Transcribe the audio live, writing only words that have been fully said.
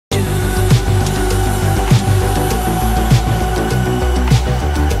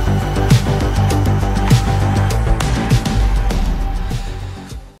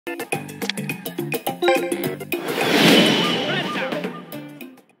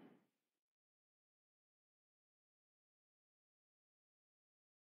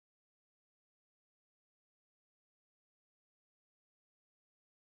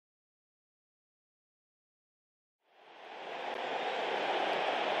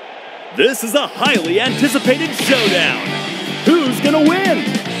This is a highly anticipated showdown. Who's gonna win?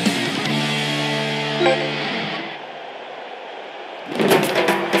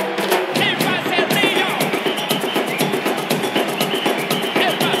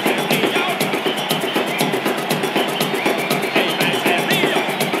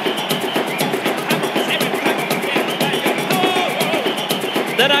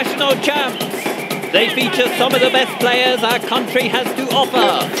 The national champs. They feature some of the best players our country has to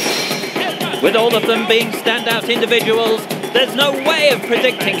offer. With all of them being standout individuals, there's no way of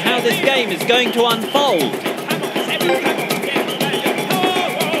predicting how this game is going to unfold.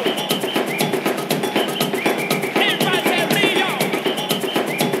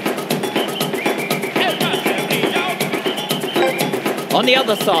 On the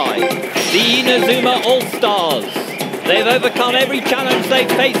other side, the Inazuma All-Stars. They've overcome every challenge they've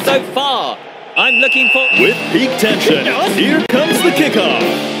faced so far. I'm looking for... With peak tension, here comes the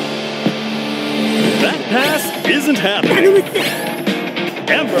kickoff. That pass isn't happening.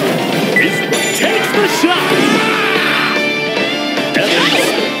 Ember takes the shot.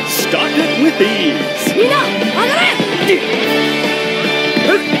 Evans stopped it with ease.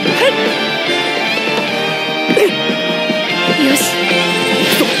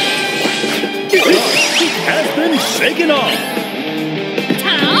 Has been shaken off.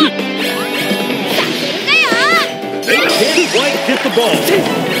 They can't quite get the ball.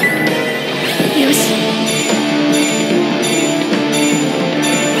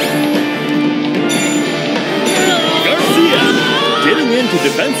 Garcia getting into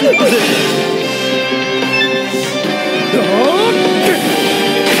defensive position.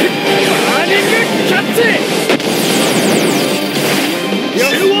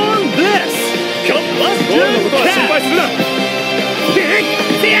 Chew on this! Combustion catch!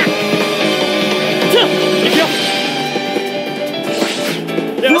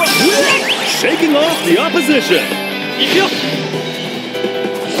 Shaking off the opposition.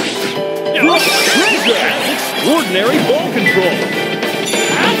 Treasure has extraordinary ball control.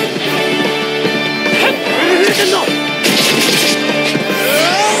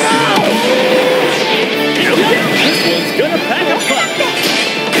 This one's gonna pack a punch.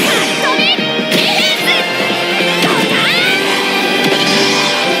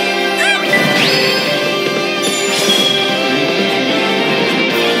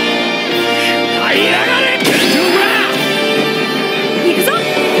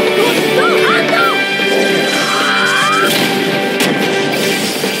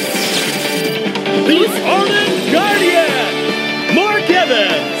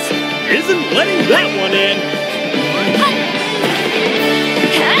 Isn't letting that one in.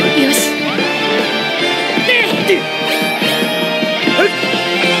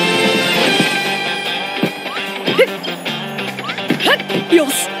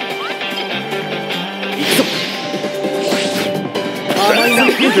 That's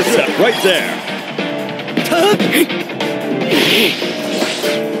an intercept right there.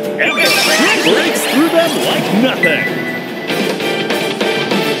 Ember breaks through them like nothing.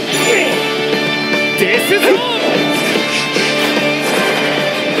 This is home!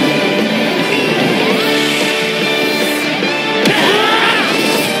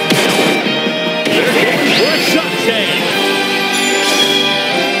 They're heading for a shot chain.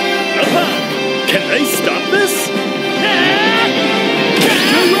 Can they stop this?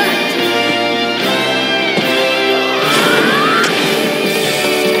 Direct!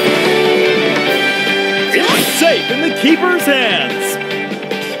 It's safe in the keeper's hands.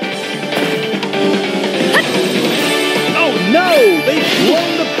 No! They've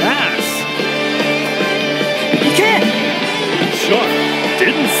blown the pass! You can't! Sharp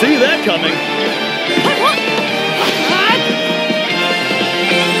didn't see that coming.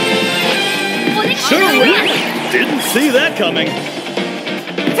 Sure didn't see that coming.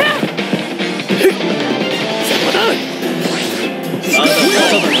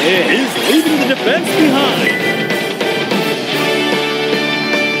 Is leaving the defense behind.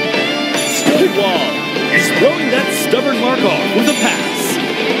 Stonewall is throwing that stubborn mark off with a pass.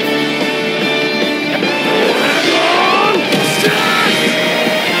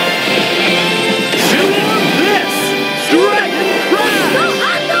 Chew on this! Dragon Crash!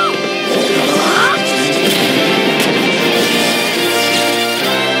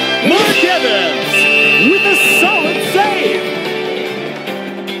 Mark Evans with a solid save!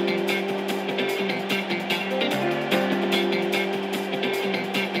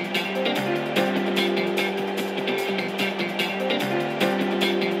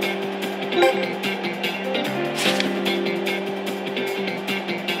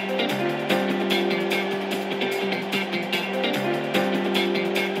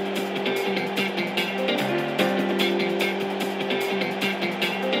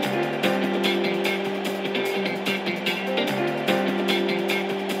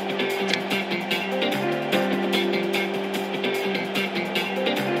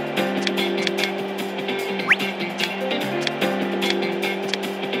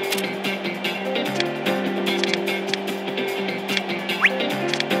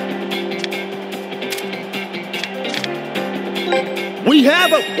 We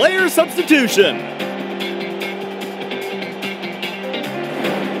have a player substitution.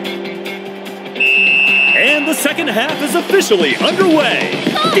 And the second half is officially underway.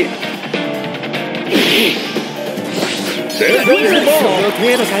 There goes the ball.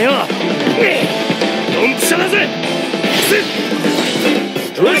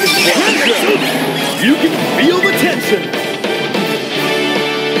 Dragon pressure. You can feel the tension.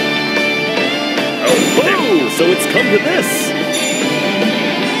 Oh, so it's come to this.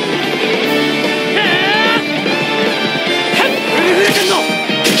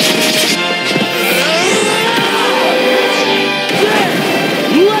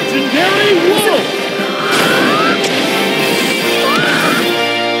 Legendary Wolf!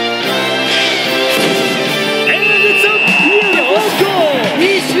 And it's a beautiful goal!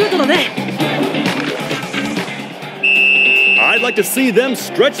 I'd like to see them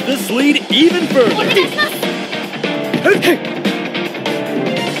stretch this lead even further.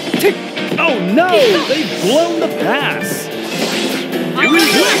 Oh no! They've blown the pass!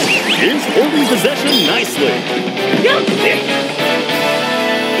 Is holding possession nicely.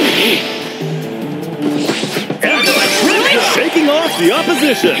 And shaking off the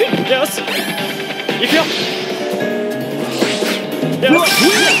opposition. Yes.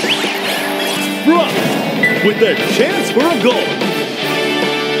 Rough with their chance for a goal.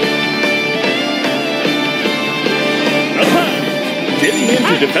 Getting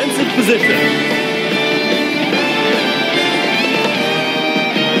into defensive position.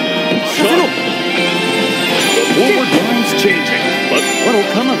 Shot. The forward line's changing, but what'll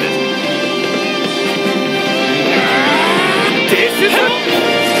come of it? This is it!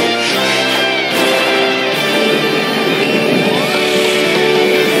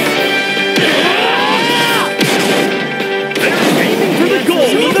 They're aiming for the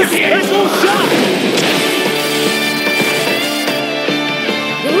goal with a special shot!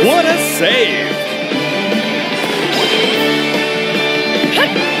 What a save!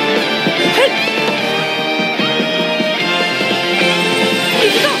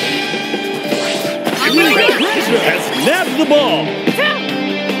 Has nabbed the ball.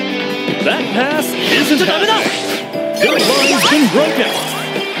 That pass isn't happening. Their line's been broken.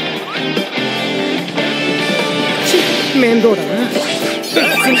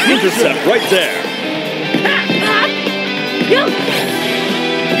 That's an intercept right there.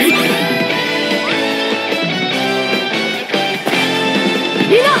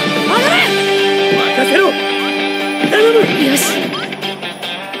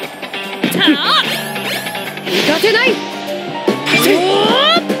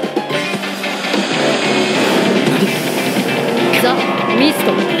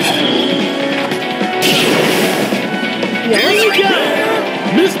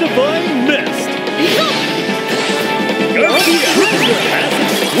 Mystifying mist. Has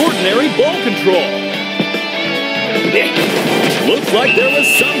extraordinary ball control. Looks like there was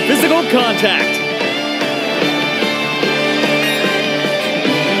some physical contact.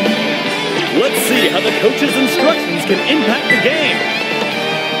 Let's see how the coach's instructions can impact the game.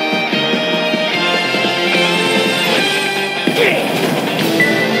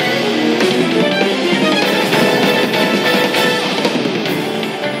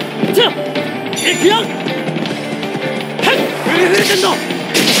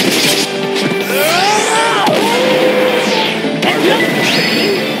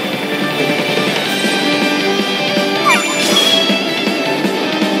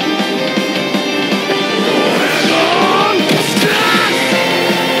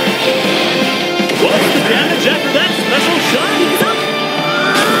 What's the damage after that special shot?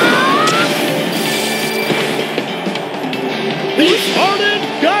 The Ardent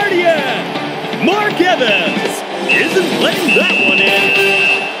Guardian! Mark Evans isn't letting that one in.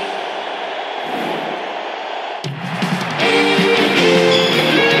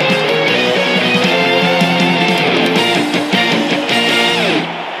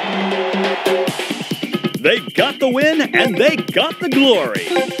 They got the win and they got the glory.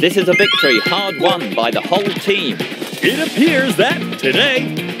 This is a victory hard won by the whole team. It appears that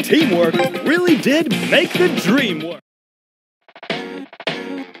today, teamwork really did make the dream work.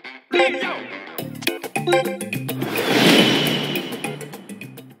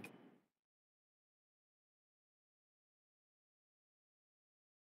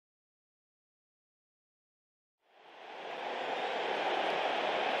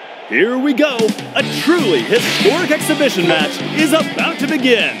 Here we go. A truly historic exhibition match is about to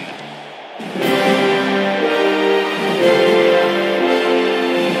begin.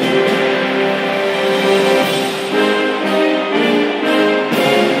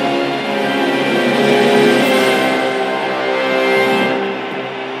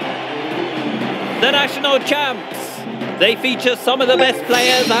 The national champs. They feature some of the best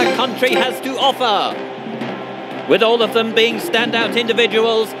players our country has to offer. With all of them being standout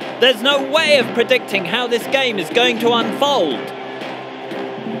individuals, there's no way of predicting how this game is going to unfold.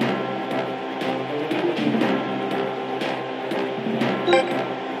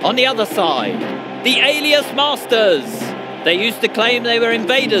 On the other side, the Alias Masters. They used to claim they were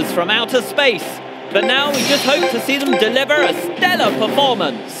invaders from outer space, but now we just hope to see them deliver a stellar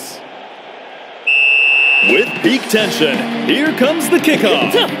performance. With peak tension, here comes the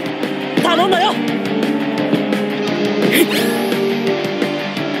kickoff.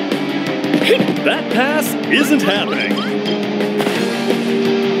 That pass isn't happening.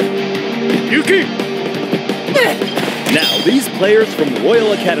 Yuki! Now, these players from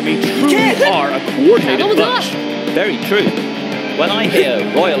Royal Academy truly are a coordinated bunch. Very true. When I hear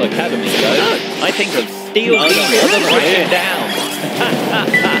Royal Academy, though, I think of steel beams and breaking down.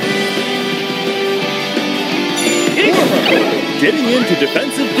 Getting into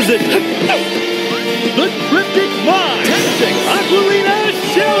defensive position. The cryptic mind. Testing Aquilina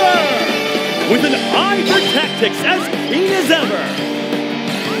Schiller. With an eye for tactics as keen as ever.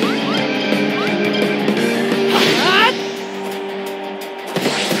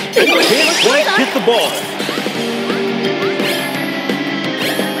 Can't quite get the ball.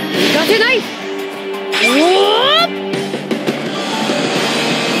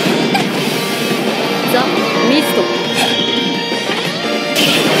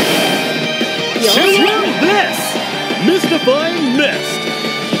 Consider this! Mystifying mist!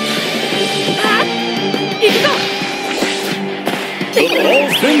 The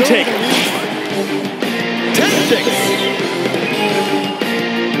ball's been taken. Tactics!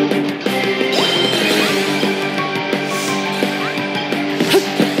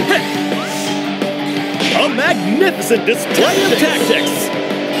 A magnificent display of tactics!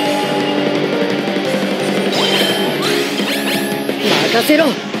 Garcia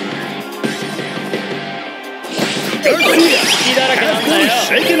has been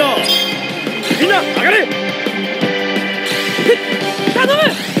shaken off.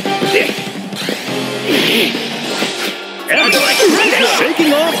 And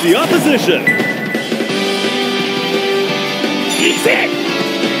shaking off the opposition.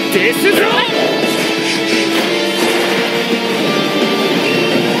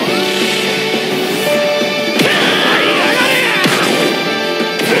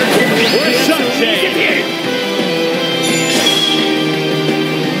 Shot change.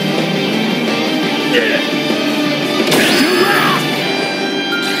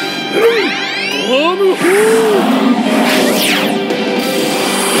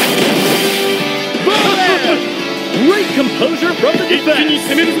 Great composure from the defense.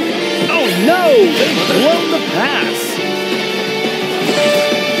 Oh no, they've blown the pass.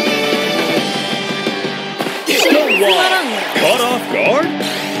 Stonewall, caught off guard.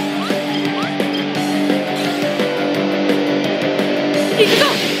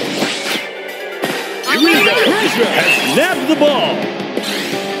 Treasure has nabbed the ball.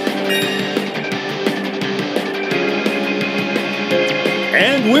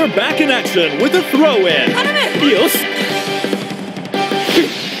 And we're back in action with a throw-in. Yes.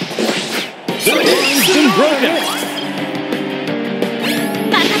 The line's been broken.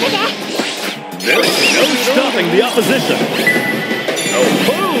 There's no stopping the opposition.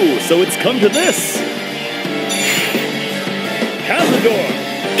 Oh, so it's come to this. Cazador,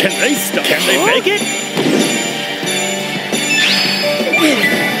 can they stop? Can they make it?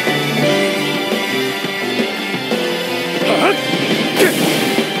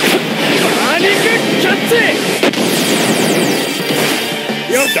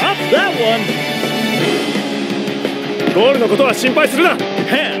 Stop that one!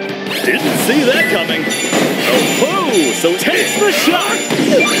 Ham didn't see that coming. Oh, so takes the shot!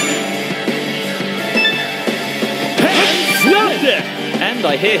 Ham snubbed it! And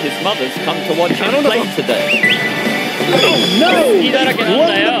I hear his mother's come to watch him play today. Oh no! He blown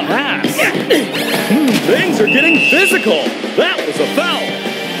the pass! Things are getting physical! That was a foul!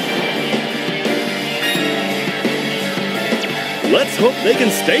 Let's hope they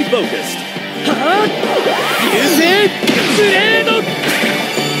can stay focused.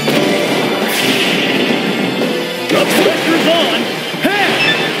 The pressure's on!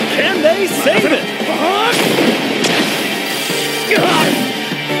 Can they save it?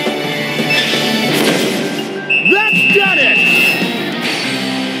 That's done it!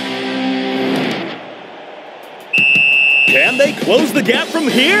 Can they close the gap from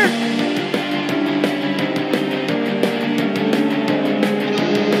here?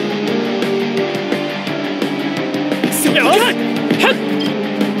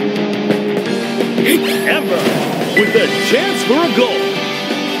 Ember with a chance for a goal.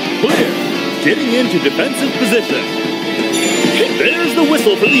 Clear, getting into defensive position. There's the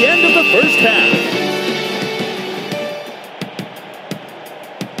whistle for the end of the first half.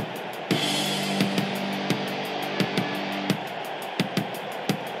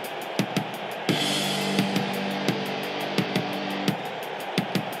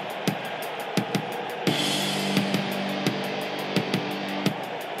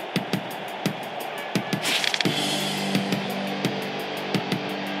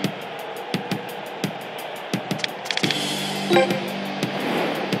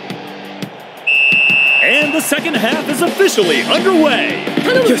 And the second half is officially underway.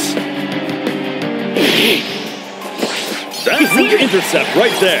 Yes. That's an intercept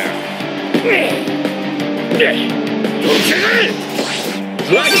right there.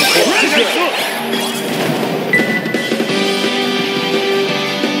 Dragon Claw.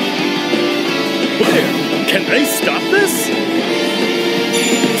 Clear. Can they stop this?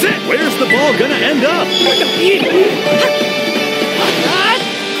 Where's the ball gonna end up? Can't quite kick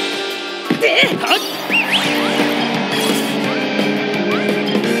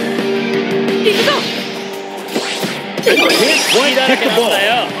the ball.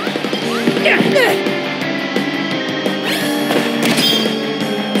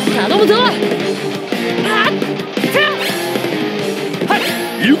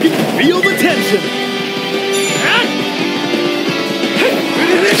 You can feel the tension.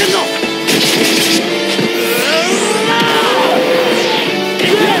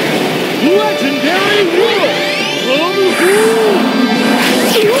 Legendary whirl.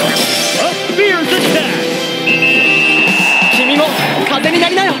 A fierce attack.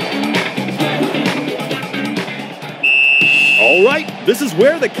 All right, this is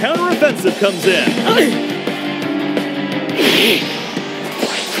where the counteroffensive comes in.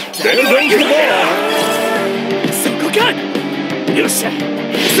 There goes the ball.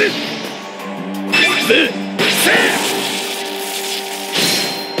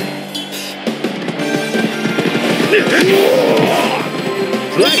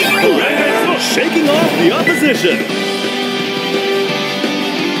 Dragon Claw, shaking off the opposition.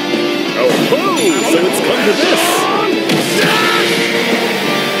 Oh, so it's come to this.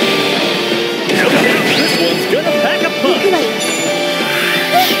 No doubt this one's gonna pack a punch.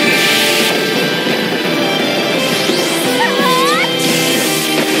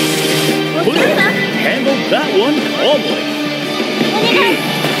 Handled that one calmly.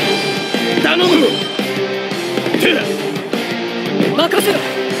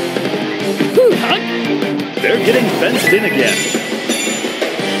 They're getting fenced in again.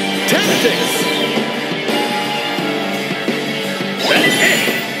 Tactics! That's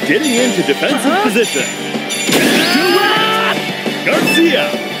it! Getting into defensive position. Direct! Garcia!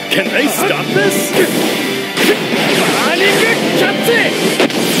 Can they stop this?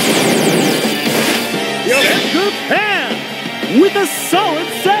 Japan! With a solid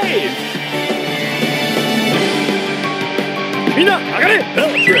save!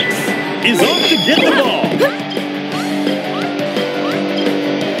 Bellatrix is off to get the ball.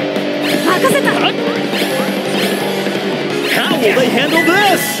 How will they handle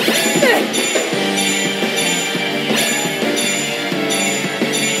this?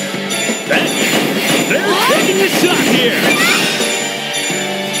 They're taking a shot here.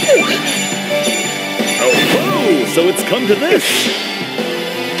 Oh, so it's come to this.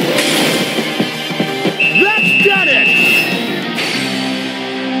 That's done it.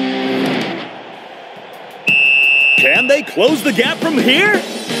 Can they close the gap from here?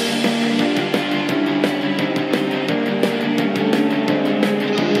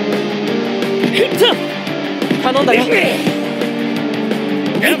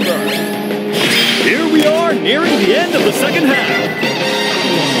 Ember. Here we are nearing the end of the second half.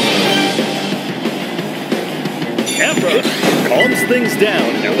 Ember calms things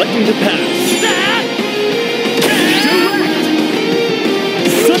down, electing to pass. Direct!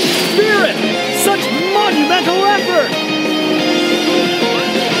 Such spirit! Such monumental effort!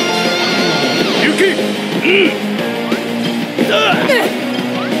 Yuki!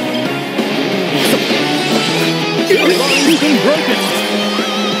 Illusion broken!